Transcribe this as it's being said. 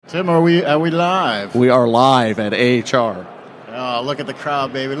Tim, are we live? We are live at AHR. Oh, look at the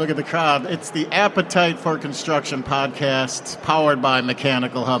crowd, baby. Look at the crowd. It's the Appetite for Construction podcast powered by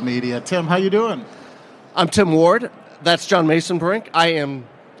Mechanical Hub Media. Tim, how you doing? I'm Tim Ward. That's John Masonbrink. I am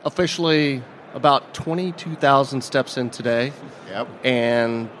officially about 22,000 steps in today. Yep.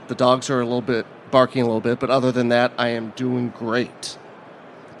 And the dogs are barking a little bit, but other than that, I am doing great.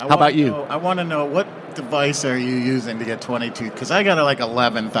 How about you? I want to know, what device are you using to get 22? Because I got like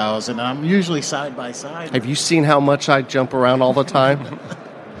 11,000, and I'm usually side by side. Have you seen how much I jump around all the time?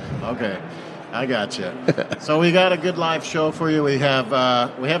 Okay, I got you. So we got a good live show for you. We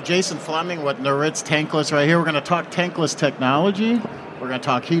have Jason Fleming with Noritz Tankless right here. We're going to talk Tankless technology. We're going to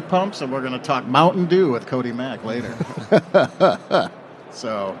talk heat pumps, and we're going to talk Mountain Dew with Cody Mack later.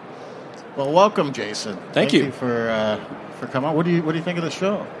 So, well, welcome, Jason. Thank you for coming on. What do you think of the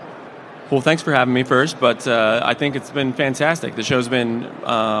show? Well, thanks for having me first, but I think it's been fantastic. The show's been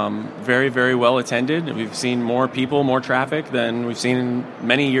very, very well attended. We've seen more people, more traffic than we've seen in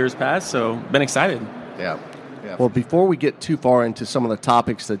many years past, so been excited. Yeah. Well, before we get too far into some of the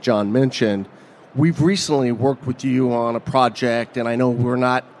topics that John mentioned, we've recently worked with you on a project, and I know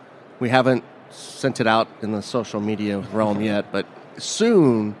we haven't sent it out in the social media realm yet, but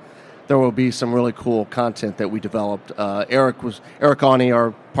soon there will be some really cool content that we developed. Eric Ani,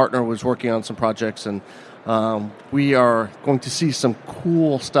 our partner, was working on some projects, and we are going to see some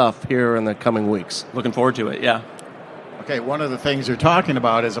cool stuff here in the coming weeks. Looking forward to it, yeah. Okay, one of the things you're talking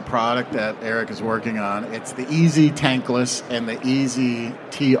about is a product that Eric is working on. It's the Easy Tankless and the Easy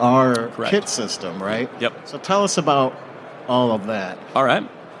TR kit system, right? Yep. So tell us about all of that. All right.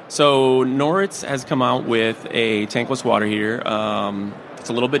 So Noritz has come out with a tankless water heater. It's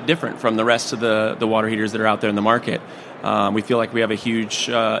a little bit different from the rest of the water heaters that are out there in the market. We feel like we have a huge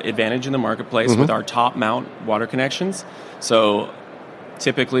advantage in the marketplace with our top mount water connections. So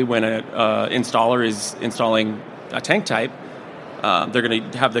typically when an installer is installing a tank type, they're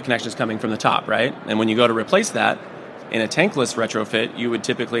going to have the connections coming from the top, right? And when you go to replace that, in a tankless retrofit, you would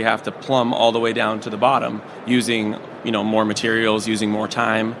typically have to plumb all the way down to the bottom using more materials, using more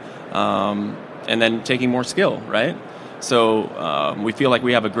time, and then taking more skill, right? So we feel like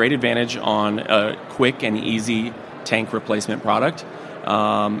we have a great advantage on a quick and easy tank replacement product.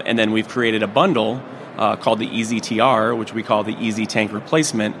 And then we've created a bundle called the Easy TR, which we call the Easy Tank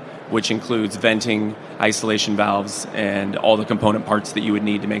Replacement, which includes venting, isolation valves, and all the component parts that you would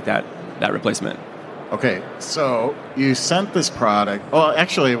need to make that replacement. Okay, so you sent this product. Well,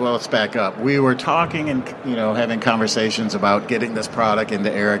 actually, let's back up. We were talking and having conversations about getting this product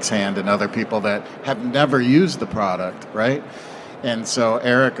into Eric's hand and other people that have never used the product, right? And so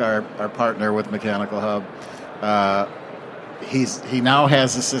Eric, our partner with Mechanical Hub, he now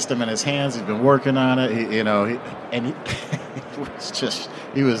has the system in his hands. He's been working on it. He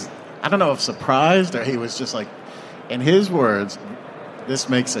was I don't know if surprised or he was just like, in his words, this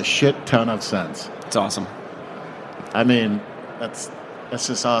makes a shit ton of sense. It's awesome. I mean, that's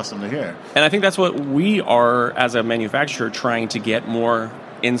just awesome to hear. And I think that's what we are, as a manufacturer, trying to get more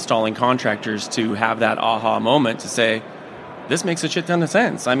installing contractors to have that aha moment to say, this makes a shit ton of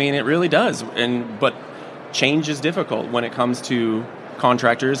sense. I mean, it really does. But change is difficult when it comes to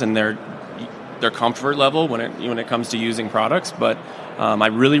contractors and their comfort level when it comes to using products. But I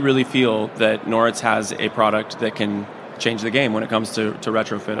really, really feel that Noritz has a product that can change the game when it comes to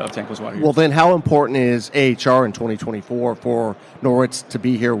retrofit of tankless water heaters. Well, then how important is AHR in 2024 for Noritz to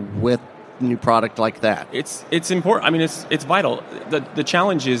be here with a new product like that? It's important. I mean, it's vital. The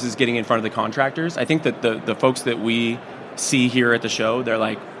challenge is getting in front of the contractors. I think that the folks that we see here at the show, they're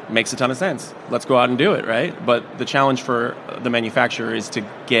like, makes a ton of sense. Let's go out and do it, right? But the challenge for the manufacturer is to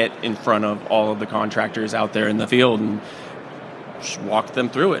get in front of all of the contractors out there in the field and walk them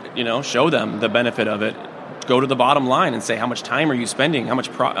through it, show them the benefit of it. Go to the bottom line and say, how much time are you spending? How much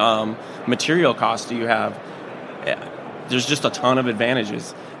material cost do you have? There's just a ton of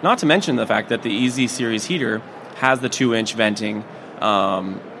advantages. Not to mention the fact that the Easy Series heater has the 2-inch venting.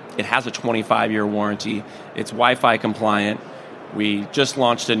 It has a 25-year warranty. It's Wi-Fi compliant. We just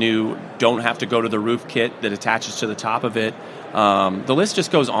launched a new don't have to go to the roof kit that attaches to the top of it. The list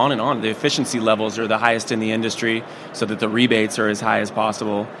just goes on and on. The efficiency levels are the highest in the industry so that the rebates are as high as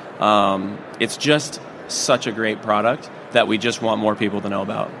possible. It's just such a great product that we just want more people to know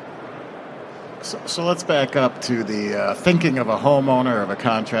about. So let's back up to the thinking of a homeowner, of a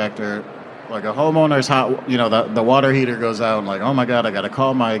contractor. Like a homeowner's the water heater goes out and like, oh my God, I got to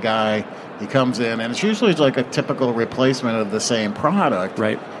call my guy. He comes in, and it's usually like a typical replacement of the same product.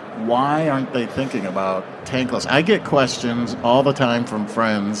 Right. Why aren't they thinking about tankless? I get questions all the time from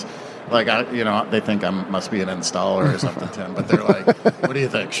friends like they think I must be an installer or something, Tim. But they're like, "What do you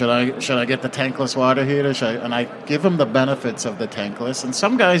think? Should I get the tankless water heater?" And I give them the benefits of the tankless, and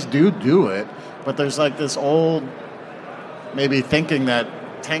some guys do it, but there's like this old maybe thinking that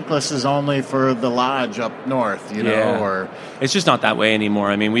tankless is only for the lodge up north, or it's just not that way anymore.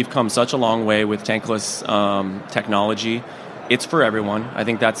 I mean, we've come such a long way with tankless technology. It's for everyone. I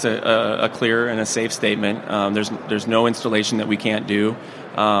think that's a clear and a safe statement. There's no installation that we can't do,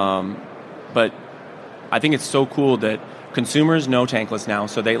 but I think it's so cool that consumers know tankless now,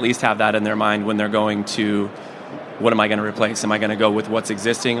 so they at least have that in their mind when they're going to, what am I going to replace? Am I going to go with what's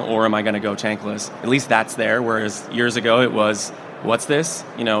existing, or am I going to go tankless? At least that's there, whereas years ago it was, what's this?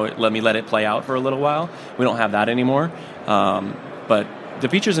 Let it play out for a little while. We don't have that anymore. But the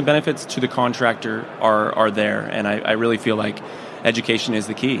features and benefits to the contractor are there, and I really feel like education is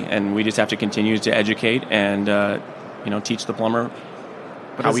the key, and we just have to continue to educate and teach the plumber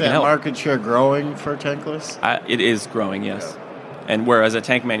how we can help. Is that market share growing for tankless? It is growing, yes. Yeah. And whereas a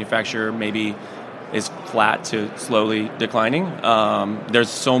tank manufacturer maybe is flat to slowly declining, there's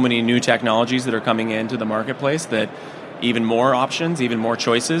so many new technologies that are coming into the marketplace that even more options, even more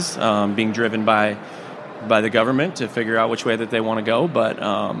choices being driven by the government to figure out which way that they want to go. But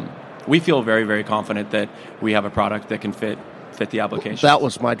we feel very, very confident that we have a product that can fit the application. That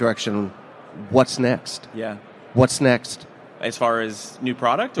was my direction. What's next? Yeah. What's next? As far as new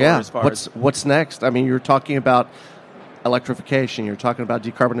product? Or yeah. As far what's next? I mean, you're talking about electrification. You're talking about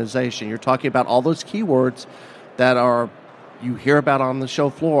decarbonization. You're talking about all those keywords that you hear about on the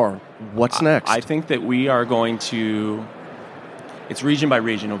show floor. What's next? I think that we are going to... It's region by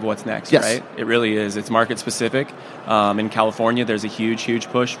region of what's next, yes. Right? It really is. It's market specific. In California, there's a huge, huge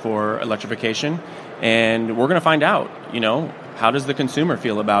push for electrification, and we're going to find out, how does the consumer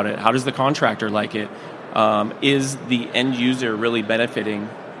feel about it? How does the contractor like it? Is the end user really benefiting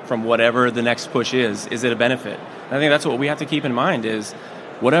from whatever the next push is? Is it a benefit? And I think that's what we have to keep in mind is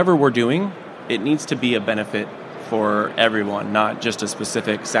whatever we're doing, it needs to be a benefit for everyone, not just a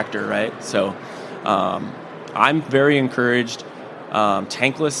specific sector, right? So I'm very encouraged.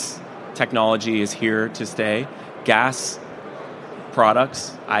 Tankless technology is here to stay. Gas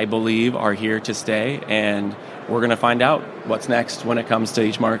products, I believe, are here to stay, and we're going to find out what's next when it comes to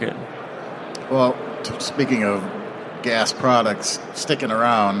each market. Well, speaking of gas products sticking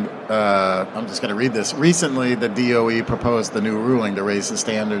around, I'm just going to read this. Recently, the DOE proposed the new ruling to raise the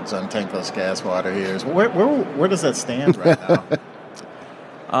standards on tankless gas water heaters. Where does that stand right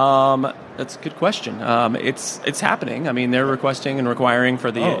now? That's a good question. It's happening. I mean, they're requesting and requiring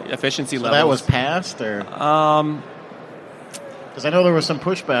for the efficiency levels. That was passed, or because I know there was some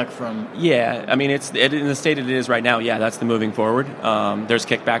pushback from. Yeah, I mean, in the state it is right now. Yeah, that's the moving forward. There's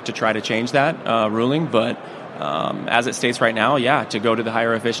kickback to try to change that ruling, but as it states right now, to go to the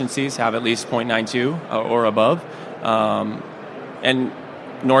higher efficiencies, have at least 0.92 or above, and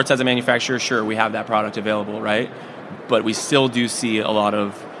Nortz as a manufacturer, sure, we have that product available, right? But we still do see a lot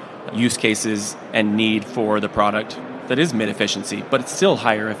of use cases and need for the product that is mid-efficiency, but it's still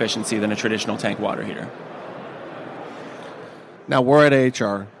higher efficiency than a traditional tank water heater. Now, we're at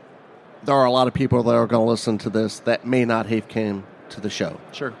AHR. There are a lot of people that are going to listen to this that may not have came to the show.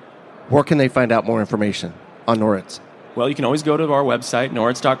 Sure. Where can they find out more information on Nortz? Well, you can always go to our website,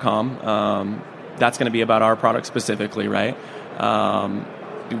 nortz.com. That's going to be about our product specifically, right?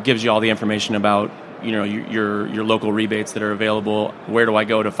 It gives you all the information about your local rebates that are available. Where do I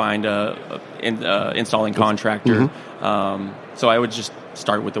go to find a installing contractor? Mm-hmm. So I would just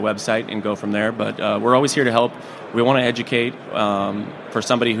start with the website and go from there. But we're always here to help. We want to educate for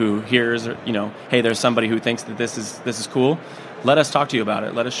somebody who hears, hey, there's somebody who thinks that this is cool. Let us talk to you about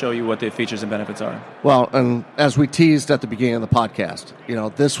it. Let us show you what the features and benefits are. Well, and as we teased at the beginning of the podcast,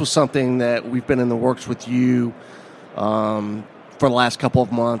 this was something that we've been in the works with you for the last couple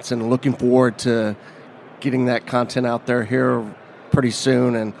of months, and looking forward to getting that content out there here pretty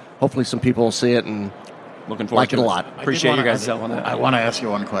soon, and hopefully some people will see it and looking forward to it a lot. Appreciate you guys' help on that. I want to ask you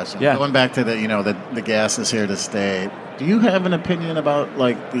one question. Yeah. Going back to the gas is here to stay. Do you have an opinion about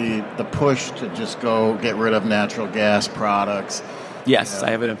the push to just go get rid of natural gas products? Yes,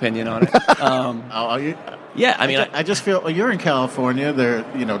 I have an opinion on it. Yeah, I mean, I just feel you're in California.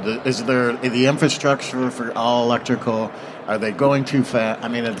 Is there the infrastructure for all electrical? Are they going too fast? I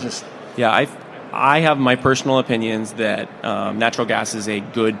mean, it just. Yeah, I have my personal opinions that natural gas is a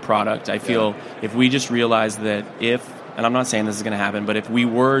good product. I feel if we just realize that and I'm not saying this is going to happen, but if we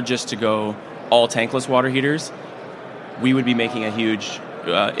were just to go all tankless water heaters, we would be making a huge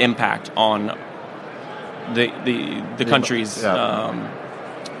impact on the country's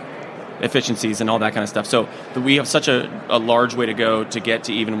efficiencies and all that kind of stuff. So we have such a large way to go to get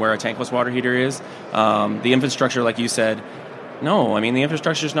to even where a tankless water heater is. The infrastructure, like you said, no, I mean, the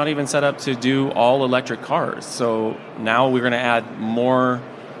infrastructure is not even set up to do all electric cars. So now we're going to add more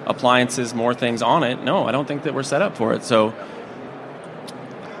appliances, more things on it. No, I don't think that we're set up for it. So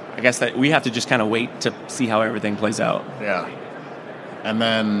I guess that we have to just kind of wait to see how everything plays out. Yeah. And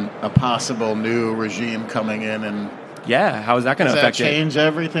then a possible new regime coming in, and yeah, how is that going to affect it? Does that change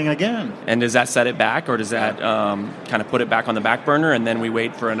everything again? And does that set it back, or does that kind of put it back on the back burner, and then we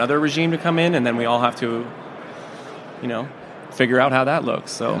wait for another regime to come in, and then we all have to, figure out how that looks.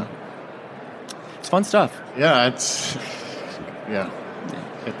 So it's fun stuff. Yeah, it's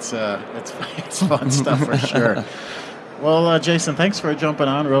fun stuff for sure. Well, Jason, thanks for jumping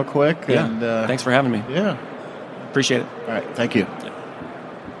on real quick. Yeah, and thanks for having me. Yeah, appreciate it. All right, thank you. Yeah.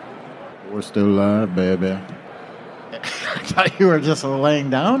 We're still live, baby. I thought you were just laying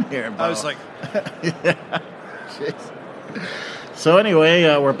down here, Bo. I was like, yeah. Jeez. So anyway,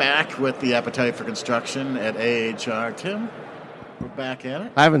 we're back with the Appetite for Construction at AHR. Tim, we're back at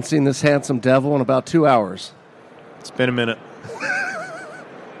it. I haven't seen this handsome devil in about 2 hours. it's been a minute.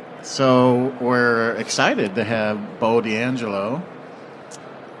 So we're excited to have Bo D'Angelo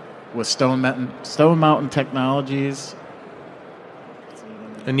with Stone Mountain Technologies.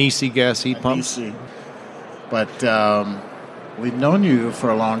 An EC gas heat pump. EC. But we've known you for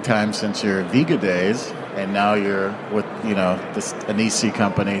a long time, since your Viga days, and now you're with an EC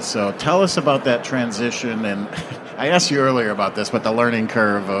company. So tell us about that transition. And I asked you earlier about this, but the learning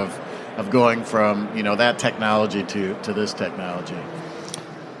curve of going from that technology to this technology.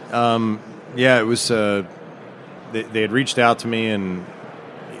 Yeah, it was. They had reached out to me, and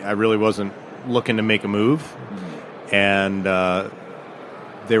I really wasn't looking to make a move, and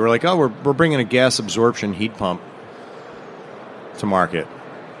they were like, "Oh, we're bringing a gas absorption heat pump to market."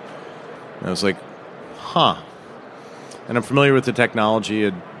 And I was like, "Huh." And I'm familiar with the technology.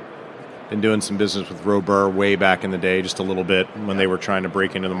 I'd been doing some business with Roburr way back in the day, just a little bit, when they were trying to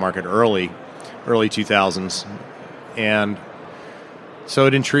break into the market early 2000s, and so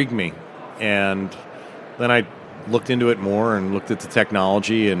it intrigued me. And then I looked into it more and looked at the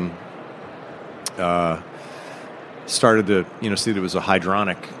technology, and started to see that it was a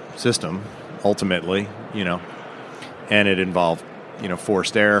hydronic system ultimately, and it involved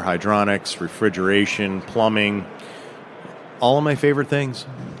forced air, hydronics, refrigeration, plumbing, all of my favorite things.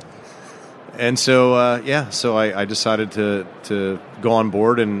 And so I decided to go on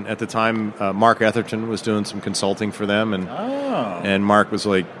board. And at the time, Mark Etherton was doing some consulting for them, and Mark was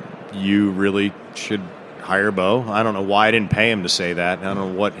like, "You really should hire Bo." I don't know why I didn't pay him to say that. I don't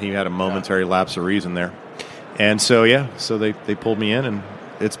know what, he had a momentary lapse of reason there. And so they pulled me in, and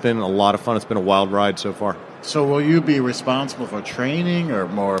it's been a lot of fun. It's been a wild ride so far. So will you be responsible for training or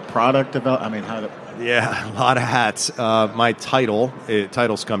more product development? I mean, Yeah, a lot of hats. My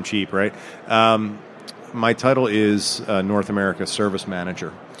titles come cheap, right? My title is North America Service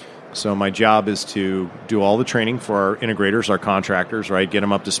Manager. So my job is to do all the training for our integrators, our contractors, right? Get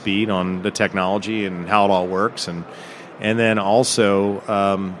them up to speed on the technology and how it all works, and then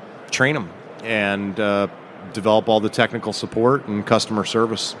also train them and develop all the technical support and customer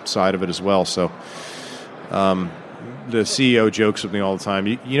service side of it as well. So the CEO jokes with me all the time.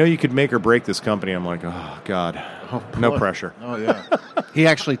 You could make or break this company. I'm like, oh God, no pressure. Oh yeah. He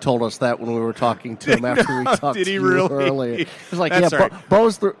actually told us that when we were talking to him after we talked Did he to you really? earlier. He was like, That's "Yeah, right.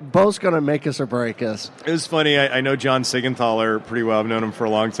 Bo's going to make us or break us." It was funny. I know John Sigenthaler pretty well. I've known him for a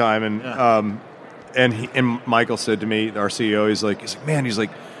long time, and and Michael said to me, our CEO, he's like, man,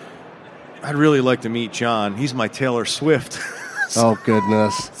 I'd really like to meet John. He's my Taylor Swift. Oh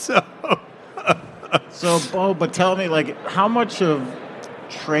goodness. So, Bo, but tell me, how much of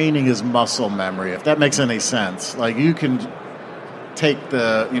training is muscle memory, if that makes any sense? Like, you can take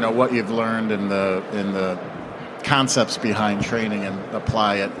the, what you've learned in the concepts behind training and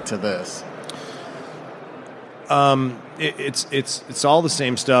apply it to this. It's all the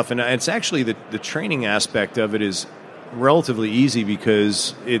same stuff, and it's actually the training aspect of it is relatively easy,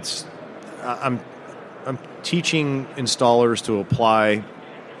 because I'm teaching installers to apply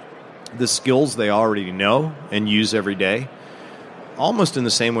the skills they already know and use every day, almost in the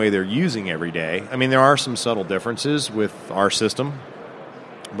same way they're using every day. I mean, there are some subtle differences with our system,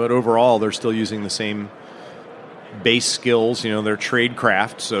 but overall, they're still using the same base skills, their trade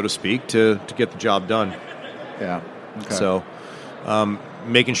craft, so to speak, to get the job done. Yeah. Okay. So,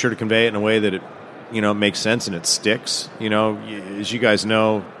 making sure to convey it in a way that it, makes sense and it sticks. As you guys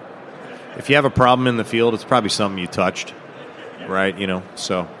know, if you have a problem in the field, it's probably something you touched, right?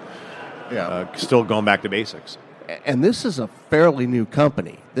 So, yeah. Still going back to basics. And this is a fairly new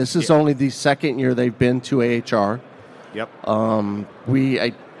company. This is only the second year they've been to AHR. Yep.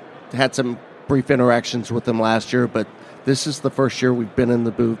 I had some brief interactions with them last year, but this is the first year we've been in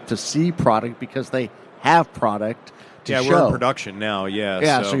the booth to see product because they have product to show. We're in production now,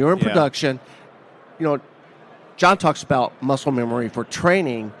 Yeah, so you're in production. You know, John talks about muscle memory for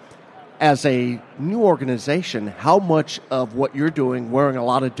training. As a new organization, how much of what you're doing, wearing a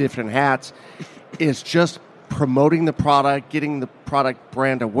lot of different hats, is just promoting the product, getting the product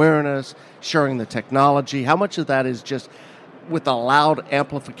brand awareness, sharing the technology? How much of that is just with a loud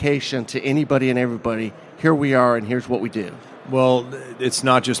amplification to anybody and everybody, here we are and here's what we do? Well, it's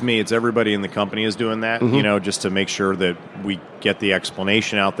not just me. It's everybody in the company is doing that, just to make sure that we get the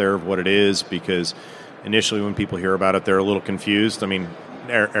explanation out there of what it is, because initially when people hear about it, they're a little confused. I mean,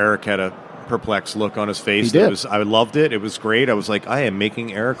 Eric had a perplexed look on his face. He did. I loved it. It was great. I was like, I am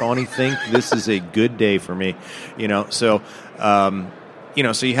making Eric Awney think this is a good day for me. So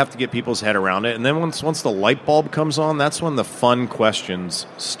you have to get people's head around it. And then once the light bulb comes on, that's when the fun questions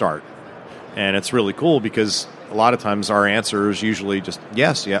start. And it's really cool because a lot of times our answer is usually just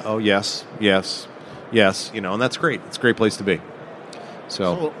yes, yeah, oh, yes, and that's great. It's a great place to be.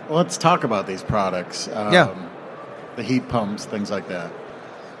 So let's talk about these products. The heat pumps, things like that.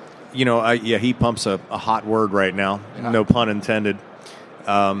 Heat pump's a hot word right now. Yeah. No pun intended.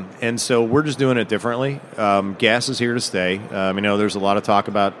 And so we're just doing it differently. Gas is here to stay. There's a lot of talk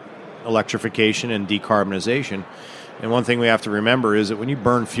about electrification and decarbonization. And one thing we have to remember is that when you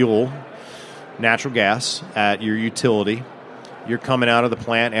burn fuel, natural gas at your utility, you're coming out of the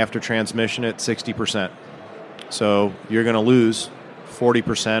plant after transmission at 60%. So you're going to lose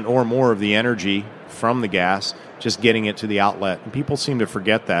 40% or more of the energy from the gas just getting it to the outlet. And people seem to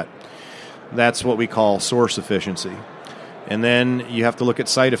forget that. That's what we call source efficiency. And then you have to look at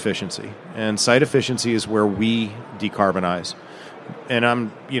site efficiency. And site efficiency is where we decarbonize. And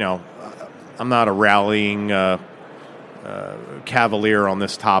I'm not a rallying cavalier on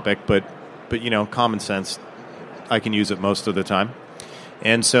this topic, but common sense, I can use it most of the time.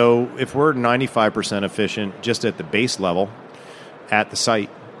 And so if we're 95% efficient just at the base level at the site,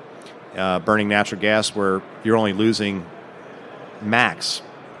 burning natural gas where you're only losing max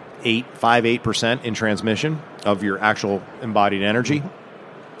 8% in transmission of your actual embodied energy,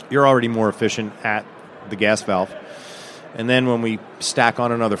 you're already more efficient at the gas valve. And then when we stack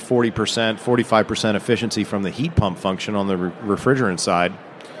on another 40%, 45% efficiency from the heat pump function on the refrigerant side,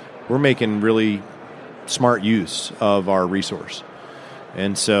 we're making really smart use of our resource.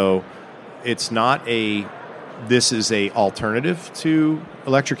 And so it's not this is a alternative to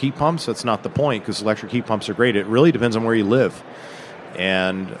electric heat pumps. That's not the point, because electric heat pumps are great. It really depends on where you live.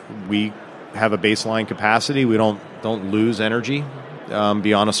 And we have a baseline capacity. We don't lose energy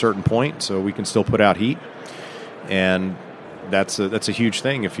beyond a certain point, so we can still put out heat. And that's a huge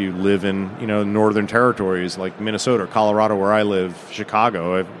thing if you live in northern territories like Minnesota or Colorado, where I live,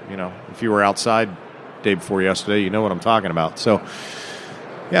 Chicago. If you were outside day before yesterday, you know what I'm talking about. So,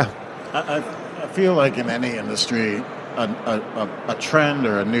 yeah. I feel like in any industry, a trend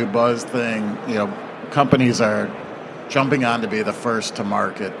or a new buzz thing, companies are jumping on to be the first to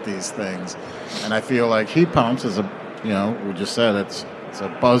market these things. And I feel like heat pumps is we just said it's a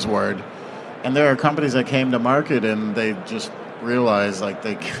buzzword. And there are companies that came to market and they just realized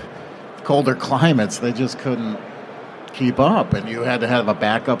colder climates, they just couldn't keep up. And you had to have a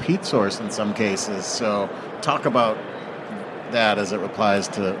backup heat source in some cases. So talk about that as it applies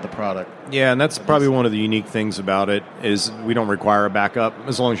to the product. Yeah, and that's probably one of the unique things about it is we don't require a backup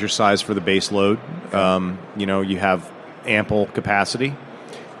as long as you're sized for the base load. You have ample capacity,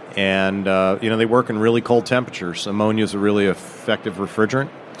 and they work in really cold temperatures. Ammonia is a really effective refrigerant,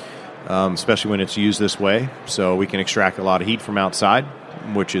 especially when it's used this way. So we can extract a lot of heat from outside,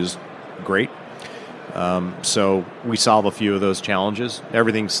 which is great. So we solve a few of those challenges.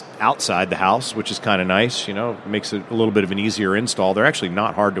 Everything's outside the house, which is kind of nice. Makes it a little bit of an easier install. They're actually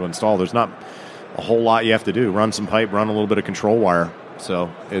not hard to install. There's not a whole lot you have to do. Run some pipe, run a little bit of control wire.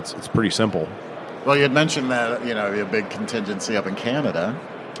 So it's pretty simple. Well, you had mentioned that, you have a big contingency up in Canada.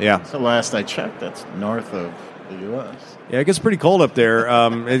 Yeah. So last I checked, that's north of the U.S. Yeah, it gets pretty cold up there.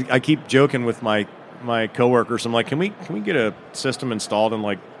 I keep joking with my coworkers. I'm like, can we get a system installed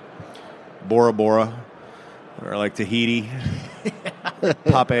in Bora Bora or Tahiti,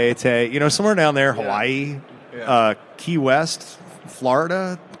 Papeete, somewhere down there, Hawaii, Key West,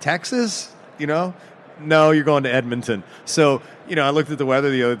 Florida, Texas, No, you're going to Edmonton. So, I looked at the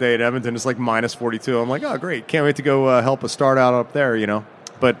weather the other day at Edmonton. It's minus 42. I'm like, oh, great. Can't wait to go help us start out up there,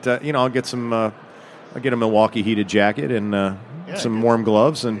 But, I'll get I'll get a Milwaukee heated jacket and some warm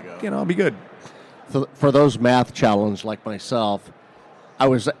gloves, and, I'll be good. for those math challenged like myself, I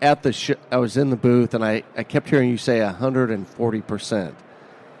was at the I was in the booth, and I kept hearing you say 140%.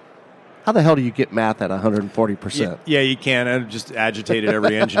 How the hell do you get math at 140%? Yeah, you can. I just agitated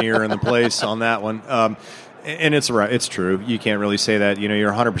every engineer in the place on that one. And it's right. It's true. You can't really say that.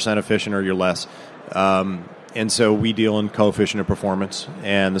 You're 100% efficient or you're less. And so we deal in coefficient of performance,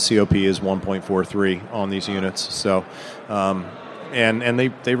 and the COP is 1.43 on these units. So, and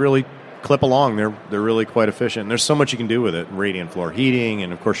they really clip along. They're really quite efficient. And there's so much you can do with it. Radiant floor heating,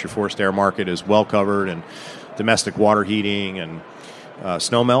 and of course your forced air market is well covered, and domestic water heating, and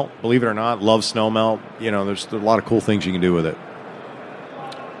snow melt. Believe it or not, love snow melt. There's a lot of cool things you can do with it.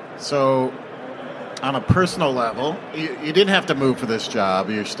 So, on a personal level, you didn't have to move for this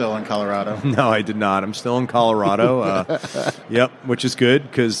job. You're still in Colorado? No, I did not. I'm still in Colorado. Yep, which is good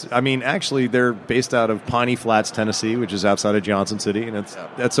because, actually, they're based out of Piney Flats, Tennessee, which is outside of Johnson City, and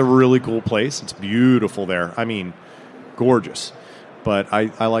that's a really cool place. It's beautiful there. Gorgeous. But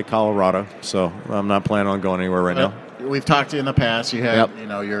I like Colorado, so I'm not planning on going anywhere right now. We've talked to you in the past. You had,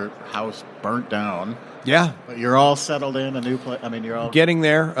 your house burnt down. Yeah. But you're all settled in a new place. You're all getting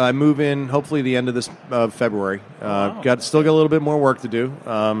there. I move in hopefully the end of this February. Still got a little bit more work to do.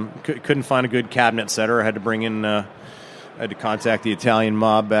 Couldn't find a good cabinet setter. I had to bring in. I had to contact the Italian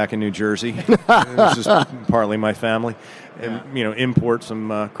mob back in New Jersey. It was just partly my family, and import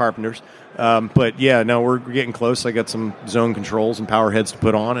some carpenters. But yeah, no, we're getting close. I got some zone controls and power heads to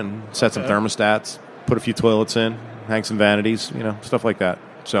put on, and set some thermostats. Put a few toilets in, hang some vanities, stuff like that.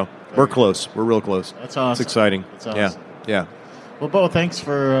 So. We're close. We're real close. That's awesome. It's exciting. That's awesome. Yeah. Well, Bo, thanks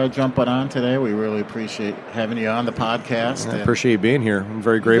for jumping on today. We really appreciate having you on the podcast. I appreciate being here. I'm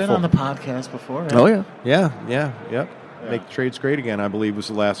very grateful. You've been on the podcast before, right? Oh, yeah. Yeah. Yep. Make Trades Great Again, I believe, was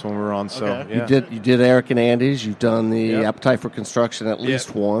the last one we were on. So yeah. You did Eric and Andy's. You've done the Appetite for Construction at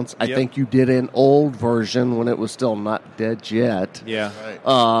least once. I think you did an old version when it was still not dead yet. Yeah.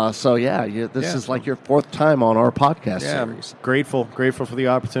 Right. This is like your fourth time on our podcast series. I'm grateful for the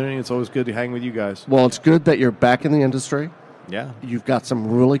opportunity. It's always good to hang with you guys. Well, it's good that you're back in the industry. Yeah. You've got some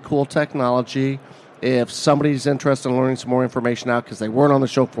really cool technology. If somebody's interested in learning some more information out because they weren't on the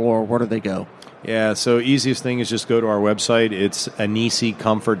show floor, where do they go? Yeah, so easiest thing is just go to our website. It's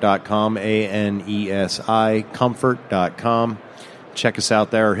anesicomfort.com, ANESI comfort.com. Check us out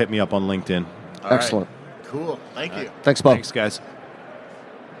there or hit me up on LinkedIn. All Excellent. Right. Cool. Thank you. Thanks, Bob. Thanks, guys.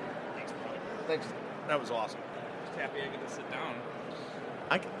 Thanks. That was awesome. Just happy I get to sit down.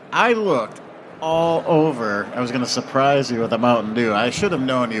 I looked all over. I was going to surprise you with a Mountain Dew. I should have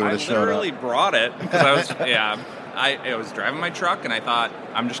known you would have showed up. I literally brought it because I was, I was driving my truck and I thought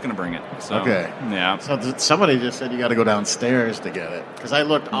I'm just going to bring it. So, okay. Yeah. So somebody just said you got to go downstairs to get it because I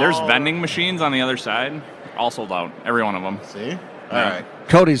looked. There's vending machines on the other side, all sold out, every one of them. See. All right.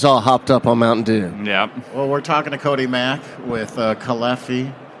 Cody's all hopped up on Mountain Dew. Yeah. Well, we're talking to Cody Mack with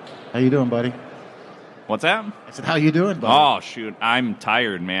Caleffi. How you doing, buddy? What's that? I said, how you doing, buddy? Oh, shoot. I'm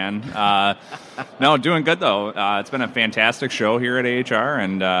tired, man. No, doing good, though. It's been a fantastic show here at AHR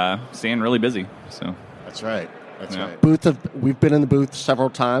and staying really busy. So That's right. That's right. We've been in the booth several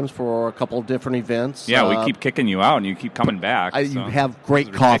times for a couple of different events. Yeah, we keep kicking you out and you keep coming back. You have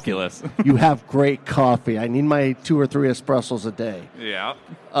great coffee. Ridiculous. You have great coffee. I need my 2 or 3 espressos a day. Yeah.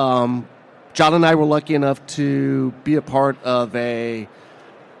 John and I were lucky enough to be a part of an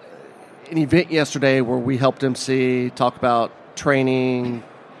event yesterday where we helped MC, talk about training,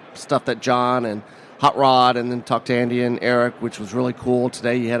 stuff that John and Hot Rod, and then talked to Andy and Eric, which was really cool.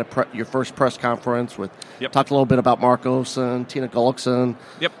 Today you had your first press conference with, talked a little bit about Mark Olson, Tina Gullickson.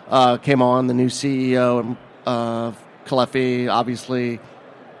 Yep. Came on, the new CEO of Caleffi, obviously.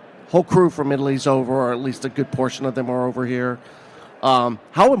 Whole crew from Italy's over, or at least a good portion of them are over here.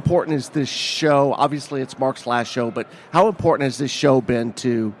 How important is this show? Obviously, it's Mark's last show, but how important has this show been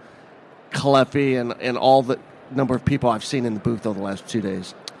to Caleffi and all the number of people I've seen in the booth over the last 2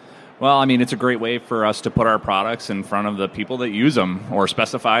 days? Well, I mean, it's a great way for us to put our products in front of the people that use them or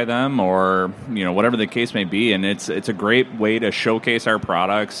specify them or, whatever the case may be. And it's a great way to showcase our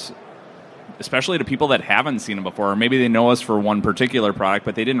products, especially to people that haven't seen them before. Or maybe they know us for one particular product,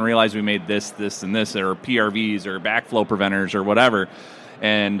 but they didn't realize we made this, and this, or PRVs or backflow preventers or whatever.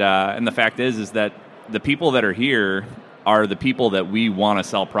 And the fact is that the people that are here are the people that we want to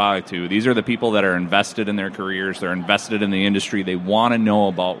sell product to. These are the people that are invested in their careers. They're invested in the industry. They want to know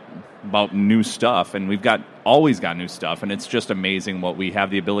about new stuff, and we've always got new stuff, and it's just amazing what we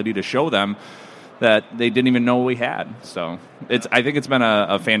have the ability to show them that they didn't even know we had. So I think it's been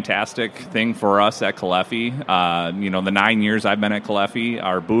a fantastic thing for us at Caleffi. The 9 years I've been at Caleffi,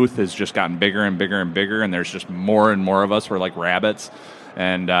 our booth has just gotten bigger and bigger and bigger, and there's just more and more of us. We're like rabbits.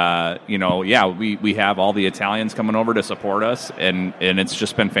 And, we have all the Italians coming over to support us, and it's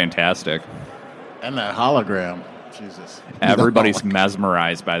just been fantastic. And that hologram. Jesus. Everybody's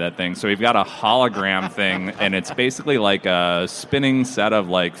mesmerized by that thing. So we've got a hologram thing, and it's basically like a spinning set of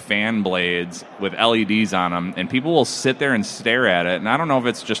like fan blades with LEDs on them, and people will sit there and stare at it. And I don't know if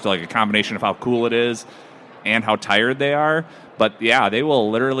it's just like a combination of how cool it is and how tired they are, but yeah, they will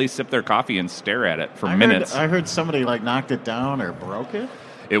literally sip their coffee and stare at it for minutes. I heard somebody like knocked it down or broke it.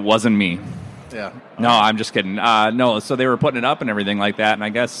 It wasn't me. Yeah. No, I'm just kidding. No, so they were putting it up and everything like that, and I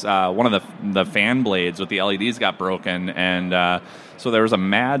guess one of the fan blades with the LEDs got broken, and so there was a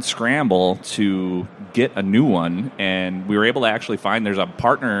mad scramble to get a new one, and we were able to actually find there's a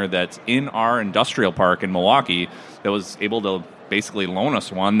partner that's in our industrial park in Milwaukee that was able to basically loan us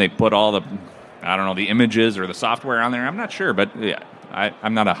one. They put all the, I don't know, the images or the software on there. I'm not sure, but yeah,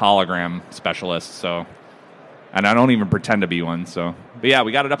 I'm not a hologram specialist, so, and I don't even pretend to be one, so. But yeah,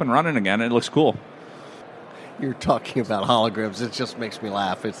 we got it up and running again, and it looks cool. You're talking about holograms. It just makes me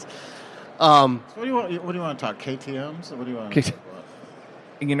laugh. It's so what do you want to talk? KTMs? Or what do you want to talk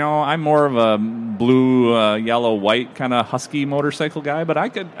about? I'm more of a blue, yellow, white kind of husky motorcycle guy, but I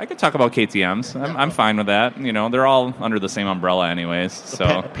could talk about KTMs. I'm fine with that. They're all under the same umbrella anyways.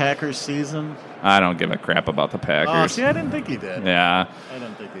 So Packers season? I don't give a crap about the Packers. Oh, see, I didn't think you did. Yeah. I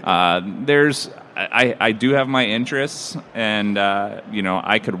didn't think you did. I do have my interests, and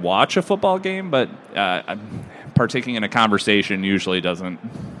I could watch a football game, but partaking in a conversation usually doesn't.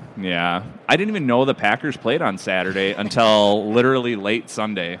 Yeah, I didn't even know the Packers played on Saturday until literally late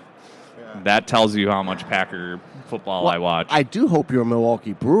Sunday. Yeah. That tells you how much Packer football I watch. I do hope you're a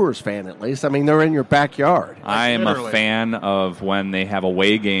Milwaukee Brewers fan, at least. I mean, they're in your backyard. I am a fan of when they have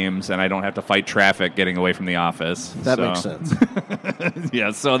away games and I don't have to fight traffic getting away from the office. That makes sense.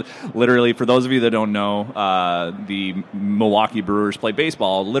 Yeah, so literally, for those of you that don't know, the Milwaukee Brewers play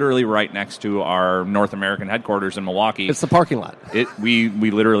baseball literally right next to our North American headquarters in Milwaukee. It's the parking lot. We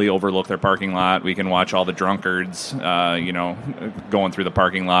literally overlook their parking lot. We can watch all the drunkards, going through the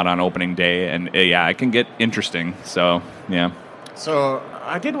parking lot on opening day, and yeah, it can get interesting. So, yeah. So,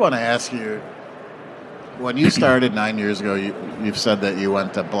 I did want to ask you, when you started 9 years ago, you've said that you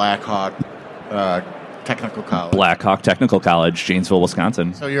went to Blackhawk Technical College. Blackhawk Technical College, Janesville,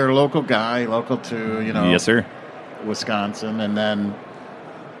 Wisconsin. So, you're a local guy, local to, Yes, sir. Wisconsin, and then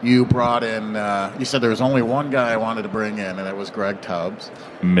you brought in, you said there was only one guy I wanted to bring in, and it was Greg Tubbs.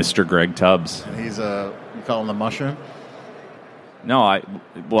 Mr. Greg Tubbs. And he's you call him the Mushroom? No,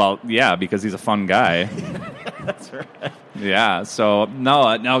 yeah, because he's a fun guy. That's right. Yeah, so,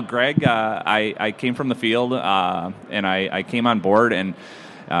 no, Greg, I came from the field, and I came on board, and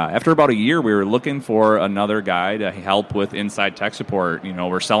after about a year, we were looking for another guy to help with inside tech support.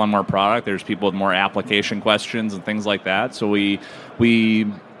 We're selling more product. There's people with more application questions and things like that, so we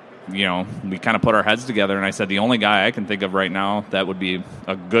kind of put our heads together, and I said the only guy I can think of right now that would be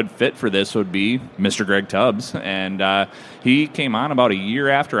a good fit for this would be Mr. Greg Tubbs, and he came on about a year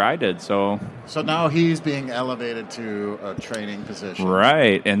after I did. So now he's being elevated to a training position,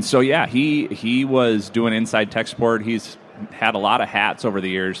 right? And so yeah, he was doing inside tech support. He's had a lot of hats over the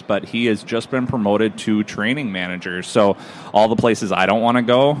years, but he has just been promoted to training manager. So all the places I don't want to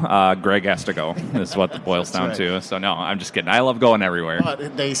go, Greg has to go. Is what it boils down to. So no, I'm just kidding. I love going everywhere. But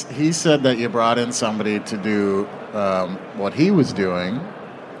he said that you brought in somebody to do what he was doing,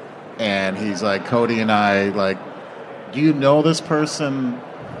 and he's like, Cody and I, like, do you know this person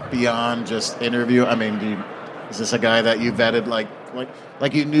beyond just interview? I mean, is this a guy that you vetted like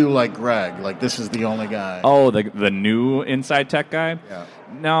you knew, like Greg, like this is the only guy? Oh, the new inside tech guy? Yeah.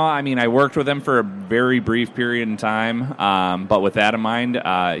 No, I mean, I worked with him for a very brief period in time, but with that in mind,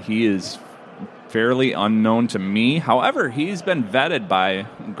 he is fairly unknown to me. However, he's been vetted by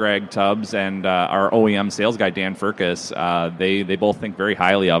Greg Tubbs and our OEM sales guy, Dan Furcus. They both think very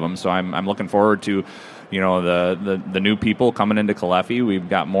highly of him, so I'm looking forward to the new people coming into Caleffi. We've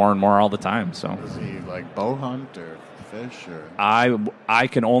got more and more all the time. So is he like bow hunt or fish or? I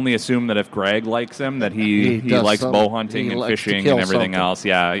can only assume that if Greg likes him, that he likes bow hunting and fishing and everything else.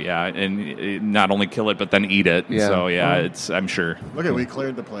 Yeah, and not only kill it but then eat it. Yeah. So yeah, I'm sure. Look we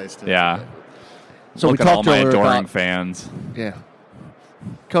cleared the place too. Yeah. Today. So look at all my adoring fans. Yeah,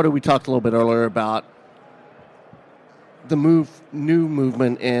 Cody, we talked a little bit earlier about the new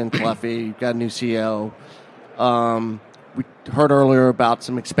movement in Caleffi. You've got a new CEO. We heard earlier about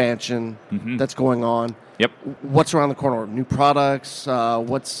some expansion that's going on. Yep. What's around the corner? New products?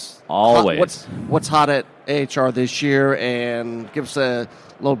 What's Always. What's hot at AHR this year? And give us a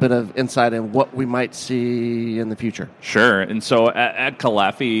little bit of insight in what we might see in the future. Sure. And so at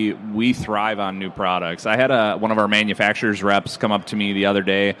Kalefi, we thrive on new products. I had one of our manufacturers reps come up to me the other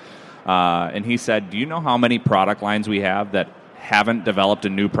day, and he said, do you know how many product lines we have that haven't developed a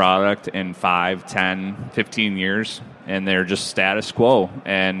new product in 5, 10, 15 years? And they're just status quo.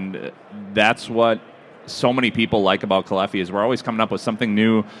 And that's what so many people like about Kalefi is we're always coming up with something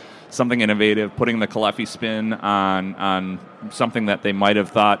new, something innovative, putting the Kalefi spin on something that they might have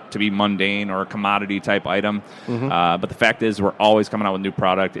thought to be mundane or a commodity type item. But the fact is we're always coming out with new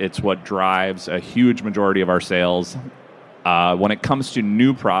product. It's what drives a huge majority of our sales. When it comes to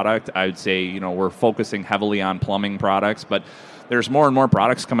new product, I would say, we're focusing heavily on plumbing products, but there's more and more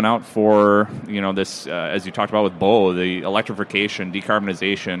products coming out for, this, as you talked about with Bo, the electrification,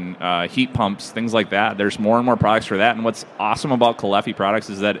 decarbonization, heat pumps, things like that. There's more and more products for that. And what's awesome about Kalefi products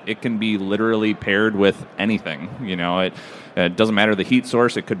is that it can be literally paired with anything. It doesn't matter the heat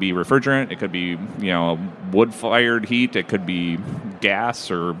source. It could be refrigerant. It could be, wood-fired heat. It could be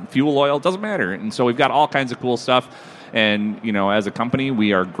gas or fuel oil. It doesn't matter. And so we've got all kinds of cool stuff. And, as a company,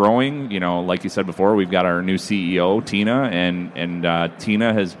 we are growing. Like you said before, we've got our new CEO, Tina, and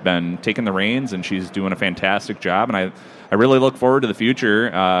Tina has been taking the reins, and she's doing a fantastic job. And I really look forward to the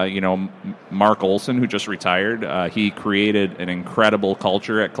future. Mark Olson, who just retired, he created an incredible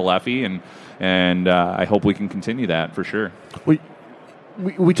culture at Kalefi, and I hope we can continue that for sure.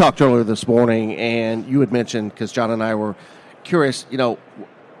 We talked earlier this morning, and you had mentioned, because John and I were curious,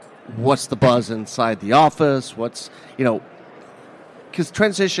 what's the buzz inside the office? Because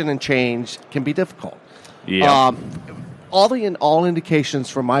transition and change can be difficult. Yeah. All indications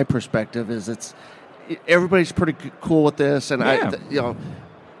from my perspective is everybody's pretty cool with this, and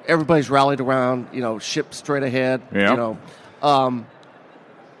everybody's rallied around, ship straight ahead. Yeah.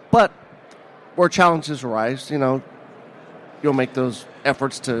 But where challenges arise, you'll make those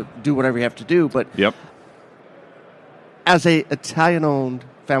efforts to do whatever you have to do. But yep. As a Italian-owned,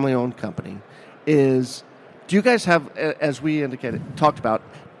 family-owned company, do you guys have, as we talked about,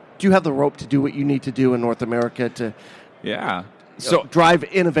 do you have the rope to do what you need to do in North America to drive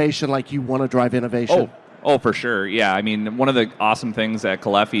innovation like you want to drive innovation? Oh, for sure. Yeah. I mean, one of the awesome things at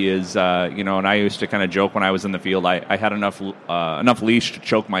Kalefi is, and I used to kind of joke when I was in the field, I had enough leash to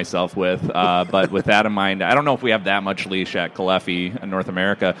choke myself with. But with that in mind, I don't know if we have that much leash at Kalefi in North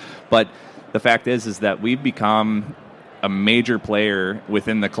America. But the fact is that we've become a major player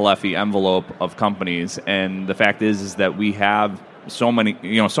within the Kalefi envelope of companies, and the fact is that we have so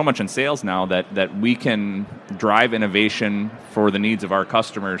much in sales now that we can drive innovation for the needs of our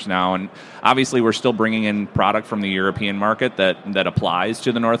customers now. And obviously, we're still bringing in product from the European market that applies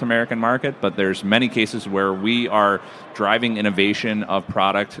to the North American market, but there's many cases where we are driving innovation of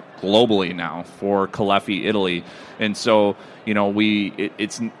product globally now for Kalefi Italy, and so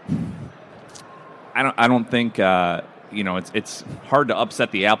I don't think. It's hard to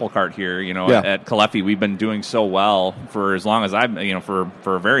upset the apple cart here. At Kalefi, we've been doing so well for as long as I've,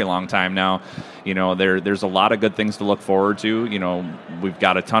 for a very long time now. There's a lot of good things to look forward to. We've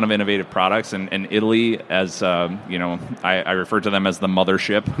got a ton of innovative products, and Italy, as I refer to them as the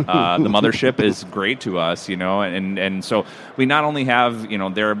mothership. The mothership is great to us, and so we not only have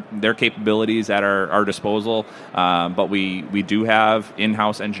their capabilities at our disposal, but we do have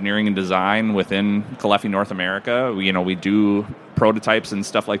in-house engineering and design within Kalefi North America. We do prototypes and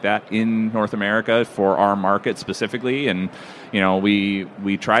stuff like that in North America for our market specifically, and we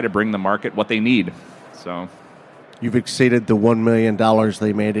try to bring the market what they need. So you've exceeded the $1 million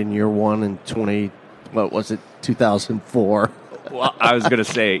they made in year one in 2004. Well, I was going to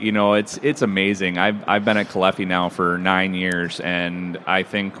say, it's amazing. I've been at Kalefi now for 9 years, and I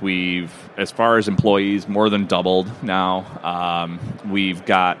think we've, as far as employees, more than doubled now. We've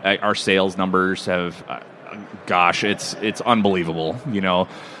got our sales numbers have. Gosh, it's unbelievable.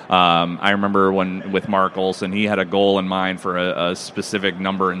 I remember with Mark Olson, he had a goal in mind for a specific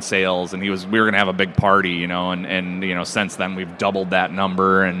number in sales, and we were going to have a big party, and since then we've doubled that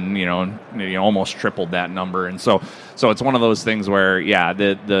number and almost tripled that number, and so it's one of those things where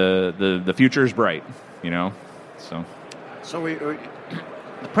the future is bright, So the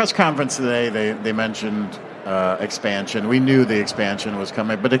press conference today, they mentioned. Expansion. We knew the expansion was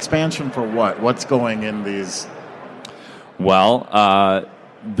coming, but expansion for what? What's going in these? Well,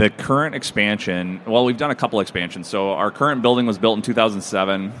 the current expansion, we've done a couple expansions. So our current building was built in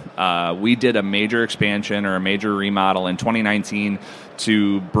 2007. We did a major expansion or a major remodel in 2019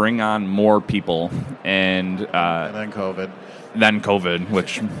 to bring on more people. And then COVID. then COVID,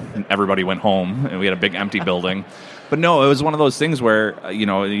 which everybody went home, and we had a big empty building. But no, it was one of those things where,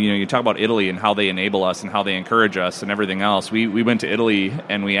 you talk about Italy and how they enable us and how they encourage us and everything else. We went to Italy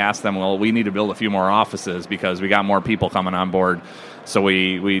and we asked them, well, we need to build a few more offices because we got more people coming on board. So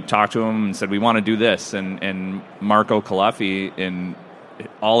we talked to them and said, we want to do this. And Marco Caleffi, in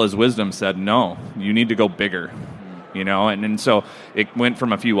all his wisdom, said, no, you need to go bigger. And so it went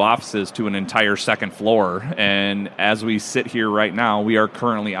from a few offices to an entire second floor. And as we sit here right now, we are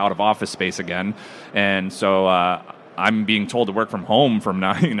currently out of office space again. And so I'm being told to work from home from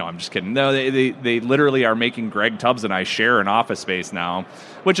now. I'm just kidding. No, they literally are making Greg Tubbs and I share an office space now,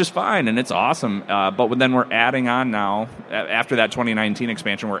 which is fine and it's awesome. But then we're adding on now, after that 2019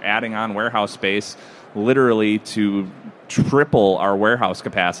 expansion, we're adding on warehouse space literally to triple our warehouse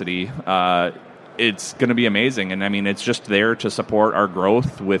capacity. It's going to be amazing. And I mean, it's just there to support our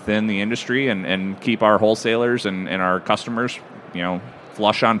growth within the industry and keep our wholesalers and our customers,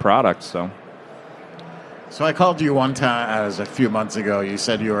 flush on products. So I called you one time, a few months ago. You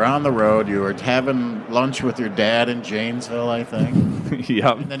said you were on the road. You were having lunch with your dad in Janesville, I think.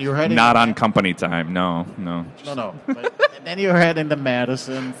 Yep. And then you were heading not on company time. No. And then you were heading to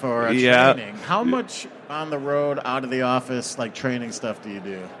Madison for a training. How much on the road, out of the office, like training stuff do you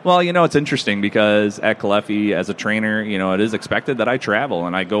do? Well, it's interesting because at Caleffi, as a trainer, it is expected that I travel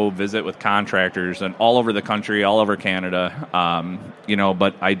and I go visit with contractors and all over the country, all over Canada.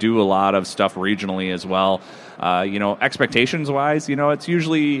 But I do a lot of stuff regionally as well. Expectations-wise, it's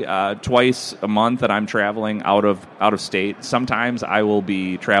usually twice a month that I'm traveling out of state. Sometimes I will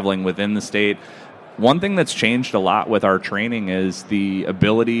be traveling within the state. One thing that's changed a lot with our training is the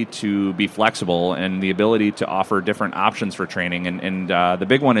ability to be flexible and the ability to offer different options for training. And the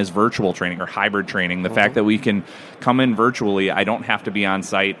big one is virtual training or hybrid training. The fact that we can come in virtually, I don't have to be on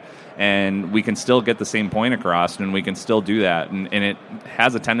site, and we can still get the same point across, and we can still do that. And it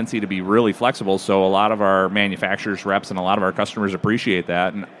has a tendency to be really flexible, so a lot of our manufacturers, reps, and a lot of our customers appreciate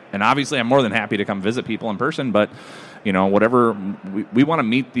that. And obviously, I'm more than happy to come visit people in person, but whatever, we want to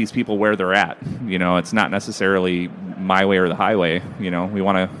meet these people where they're at. It's not necessarily my way or the highway. We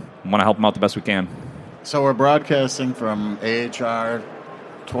want to help them out the best we can. So we're broadcasting from AHR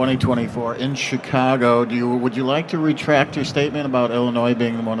 2024 in Chicago. Would you like to retract your statement about Illinois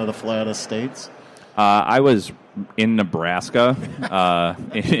being one of the flattest states? I was in Nebraska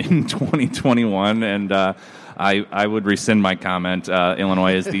in 2021, and I would rescind my comment.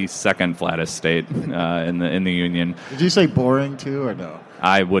 Illinois is the second flattest state in the union. Did you say boring too, or no?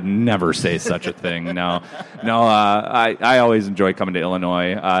 I would never say such a thing. No. I always enjoy coming to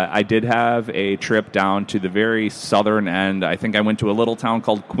Illinois. I did have a trip down to the very southern end. I think I went to a little town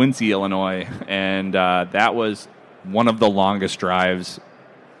called Quincy, Illinois, and that was one of the longest drives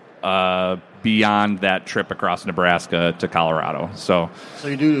beyond that trip across Nebraska to Colorado. So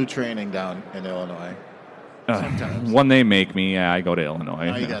you do training down in Illinois? Sometimes. When they make me, I go to Illinois.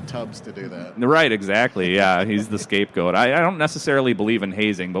 Now you got Tubbs to do that. Right, exactly. Yeah, he's the scapegoat. I don't necessarily believe in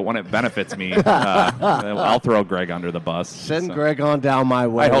hazing, but when it benefits me, I'll throw Greg under the bus. Send Greg on down my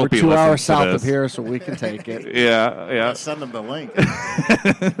way. I hope We're he 2 hours listens to south this. of here, so we can take it. Yeah. Send him the link.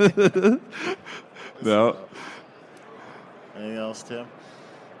 No. Anything else, Tim?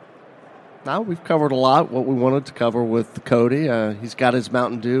 Now we've covered a lot, what we wanted to cover with Cody. He's got his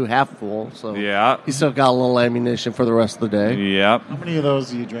Mountain Dew half full, so Yeah. he's still got a little ammunition for the rest of the day. Yep. How many of those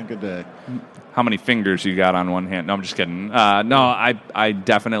do you drink a day? How many fingers you got on one hand? No, I'm just kidding. No, I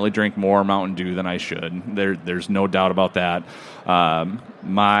definitely drink more Mountain Dew than I should. There's no doubt about that.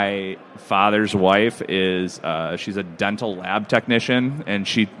 My father's wife is she's a dental lab technician, and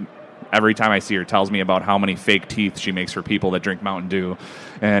she every time I see her tells me about how many fake teeth she makes for people that drink Mountain Dew,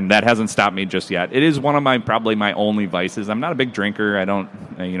 and that hasn't stopped me just yet. It is one of probably my only vices. I'm not a big drinker. I don't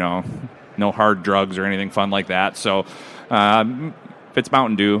no hard drugs or anything fun like that. So if it's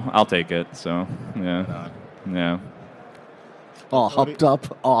Mountain Dew, I'll take it. So yeah. All hopped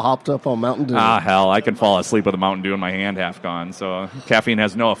up on Mountain Dew. Ah, hell, I can fall asleep with a Mountain Dew in my hand half gone. So caffeine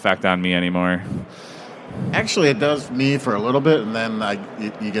has no effect on me anymore. Actually, it does me for a little bit, and then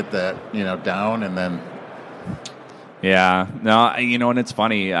you get that down, and then. Yeah, no, and it's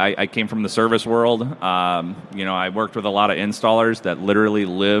funny. I came from the service world. I worked with a lot of installers that literally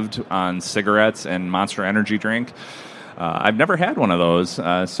lived on cigarettes and Monster Energy drink. I've never had one of those,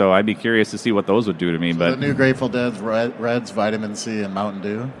 so I'd be curious to see what those would do to me. So but the new Grateful Dead's Reds, Vitamin C, and Mountain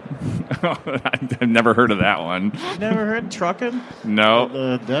Dew. I've never heard of that one. You never heard Truckin'? No.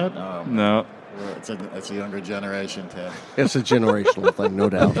 The Dead? Oh, no. It's a younger generation, Ted. It's a generational thing, no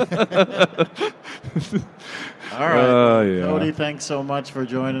doubt. All right. Yeah. Cody, thanks so much for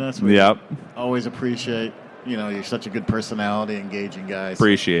joining us. Yep. Always appreciate you're such a good personality, engaging guy.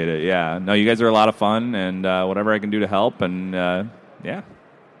 Appreciate it. Yeah. No, you guys are a lot of fun, and whatever I can do to help, and yeah.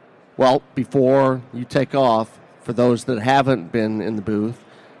 Well, before you take off, for those that haven't been in the booth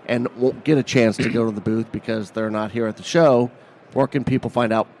and won't get a chance to go to the booth because they're not here at the show, where can people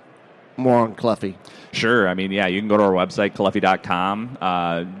find out more on Cleffy? Sure. I mean, yeah, you can go to our website,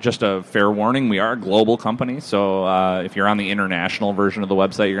 Cleffy.com. Just a fair warning, we are a global company, so if you're on the international version of the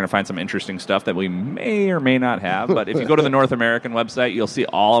website, you're going to find some interesting stuff that we may or may not have. But if you go to the North American website, you'll see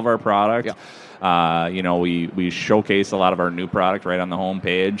all of our product. Yeah. We showcase a lot of our new product right on the home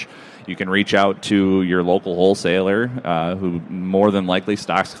page. You can reach out to your local wholesaler who more than likely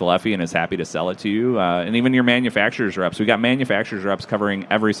stocks Cleffy and is happy to sell it to you. And even your manufacturer's reps. We've got manufacturer's reps covering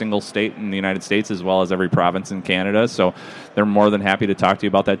every single state in the United States as well as every province in Canada. So they're more than happy to talk to you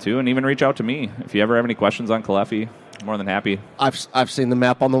about that too. And even reach out to me. If you ever have any questions on Cleffy, more than happy. I've seen the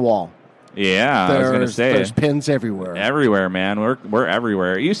map on the wall. Yeah, I was going to say. There's pins everywhere. Everywhere, man. We're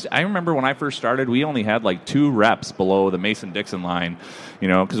everywhere. I remember when I first started, we only had like 2 reps below the Mason-Dixon line,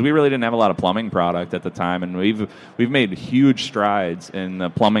 because we really didn't have a lot of plumbing product at the time, and we've made huge strides in the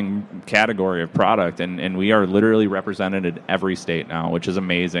plumbing category of product, and we are literally represented in every state now, which is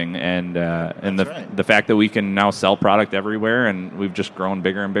amazing, and the fact that we can now sell product everywhere, and we've just grown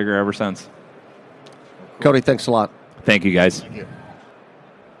bigger and bigger ever since. Cody, thanks a lot. Thank you, guys. Thank you.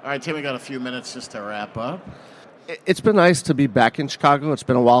 All right, Tim, we got a few minutes just to wrap up. It's been nice to be back in Chicago. It's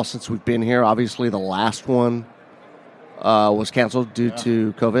been a while since we've been here. Obviously, the last one was canceled due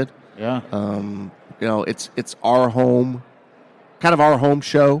to COVID. Yeah. It's our home, kind of our home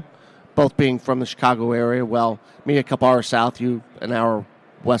show, both being from the Chicago area. Well, me a couple hours south, you an hour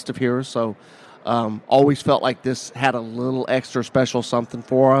west of here. So always felt like this had a little extra special something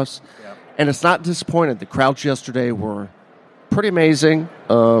for us. Yeah. And it's not disappointed. The crowds yesterday were pretty amazing.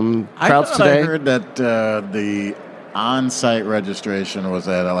 Crowds today. I heard that the on-site registration was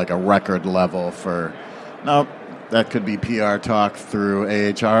at a record level for. No, that could be PR talk through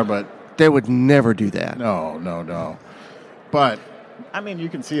AHR, but they would never do that. No. But I mean, you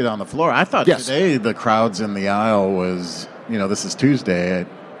can see it on the floor. I thought Yes. Today the crowds in the aisle was. This is Tuesday.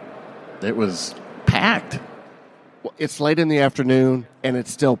 It was packed. Well, it's late in the afternoon, and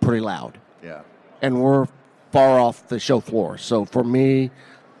it's still pretty loud. Yeah. And we're far off the show floor. So for me,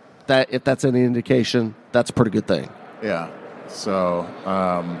 if that's any indication, that's a pretty good thing. Yeah. So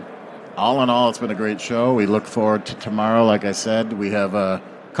all in all, it's been a great show. We look forward to tomorrow. Like I said, we have a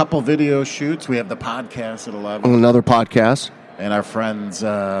couple video shoots. We have the podcast at 11. Another podcast. And our friends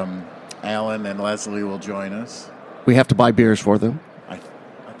Alan and Leslie will join us. We have to buy beers for them.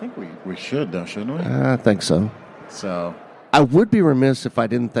 I think we should, though, shouldn't we? I think so. So I would be remiss if I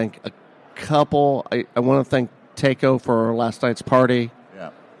didn't thank a couple. I want to thank Takeo for last night's party. Yeah.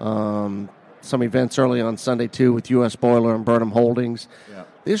 Some events early on Sunday, too, with U.S. Boiler and Burnham Holdings. Yeah.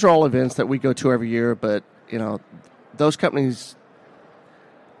 These are all events that we go to every year, but, those companies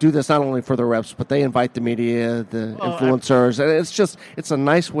do this not only for their reps, but they invite the media, the influencers, and it's a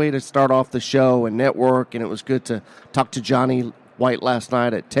nice way to start off the show and network, and it was good to talk to Johnny White last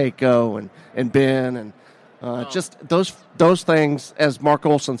night at Takeo and Ben, and just those things, as Mark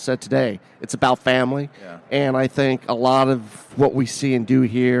Olson said today, it's about family. Yeah. And I think a lot of what we see and do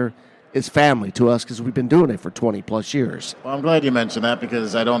here is family to us because we've been doing it for 20-plus years. Well, I'm glad you mentioned that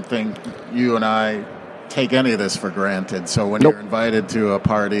because I don't think you and I take any of this for granted. So when Nope. you're invited to a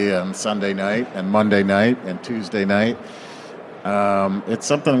party on Sunday night and Monday night and Tuesday night, it's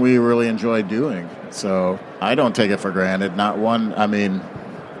something we really enjoy doing. So I don't take it for granted. Not one,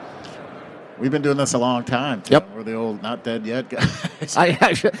 we've been doing this a long time. Tim. Yep. We're the old not dead yet guys.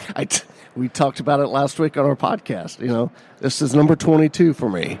 We talked about it last week on our podcast. This is number 22 for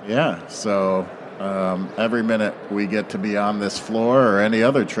me. Yeah. So every minute we get to be on this floor or any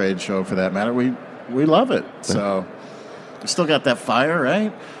other trade show for that matter, we love it. So we still got that fire,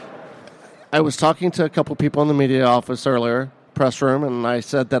 right? I was talking to a couple people in the media office earlier, press room, and I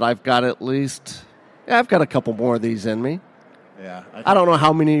said that I've got I've got a couple more of these in me. Yeah. I don't know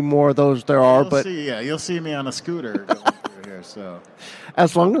how many more of those there are, but you'll see me on a scooter going through here. So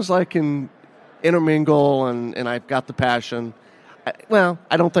as long as I can intermingle and I've got the passion,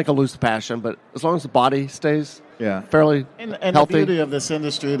 I don't think I'll lose the passion, but as long as the body stays fairly and healthy. the beauty of this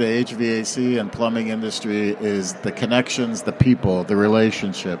industry, the HVAC and plumbing industry, is the connections, the people, the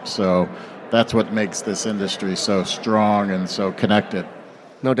relationships. So that's what makes this industry so strong and so connected.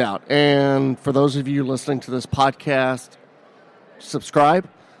 No doubt. And for those of you listening to this podcast, subscribe.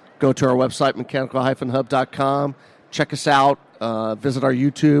 Go to our website, mechanical-hub.com. Check us out. Visit our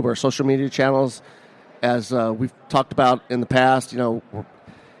YouTube, our social media channels. As we've talked about in the past,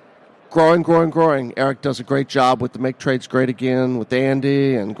 growing. Eric does a great job with the Make Trades Great Again with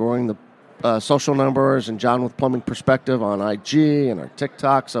Andy and growing the social numbers, and John with Plumbing Perspective on IG and our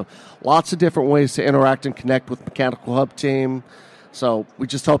TikTok. So lots of different ways to interact and connect with Mechanical Hub team. So we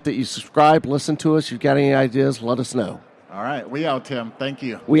just hope that you subscribe, listen to us. If you've got any ideas, let us know. All right. We out, Tim. Thank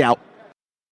you. We out.